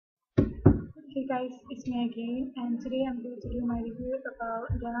Hey guys, it's me again, and today I'm going to do my review about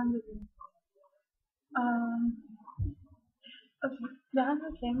The Hunger Games. Um, okay, The Hunger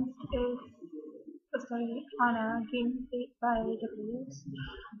Games is a story on a game played by the players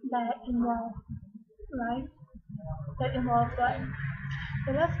that involve life, life.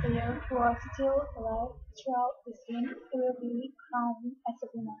 The last player who was still alive throughout the game will be crowned as a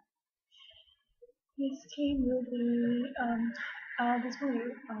winner. This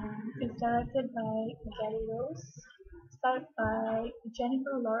movie is directed by Gary Rose, starred by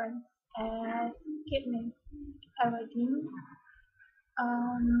Jennifer Lawrence as Kidney Everdeen,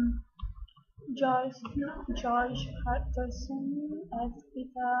 um, George George Hutcherson as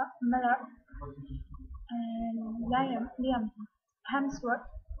Peter Miller, and Liam Hemsworth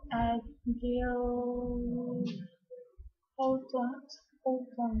as Gil Holton.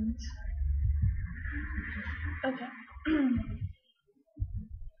 Holton. Okay.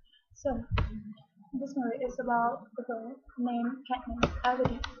 So, this movie is about a girl named Katniss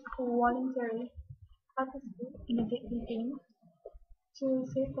Everdeen who voluntarily participates in a deadly game to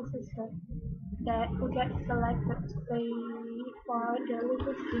save her sister that who gets selected to play for the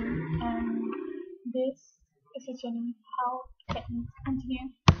Lucas team, and this is a journey how Katniss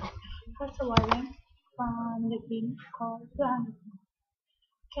continues her surviving from the game called The Hunger.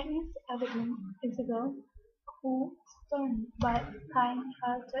 Katniss Everdeen is a girl who, stern but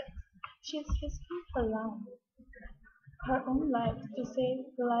kind-hearted, she's risking her own life to save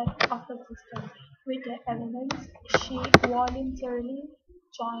the life of her sister. With the evidence, she voluntarily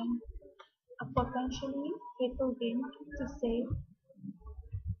joined a potentially fatal game to save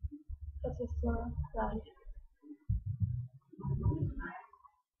her sister's life.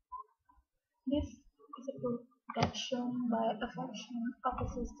 This is a proof that shown by affection of a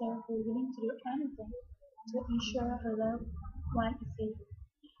sister who is willing to do anything to ensure her loved one is safe.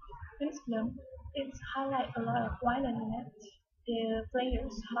 In this film, it's highlight a lot of violence in it. The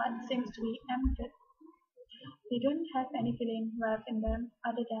player's heart seems to be empty. They don't have any feeling left in them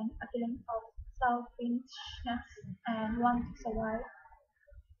other than a feeling of selfishness and want to survive.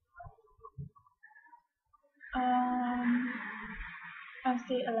 Um, and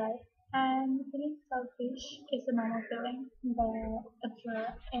stay alive. And feeling selfish is a normal feeling that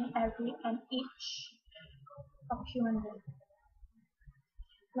occurs in every and each of human beings.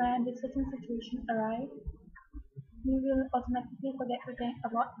 When the certain situation arrives, we will automatically forget to think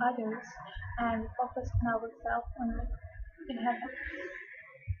about others and focus on ourselves only. It happens.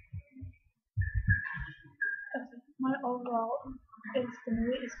 Okay. My overall is the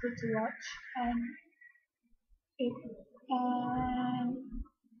movie is good to watch, and it and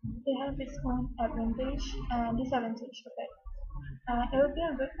it has its own advantage and disadvantage of it. It will be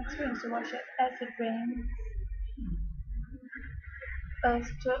a good experience to watch it as it brings us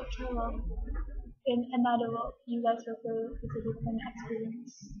to travel in another world. You guys will feel it's a different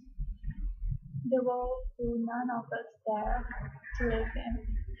experience. The world who none of us dare to live in,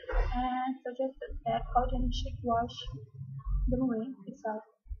 and suggested that audience should watch the movie itself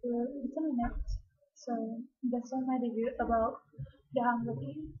to determine it. So that's all my review about the Hunger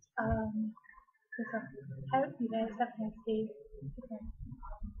Games. So I hope you guys have a nice day. Goodbye.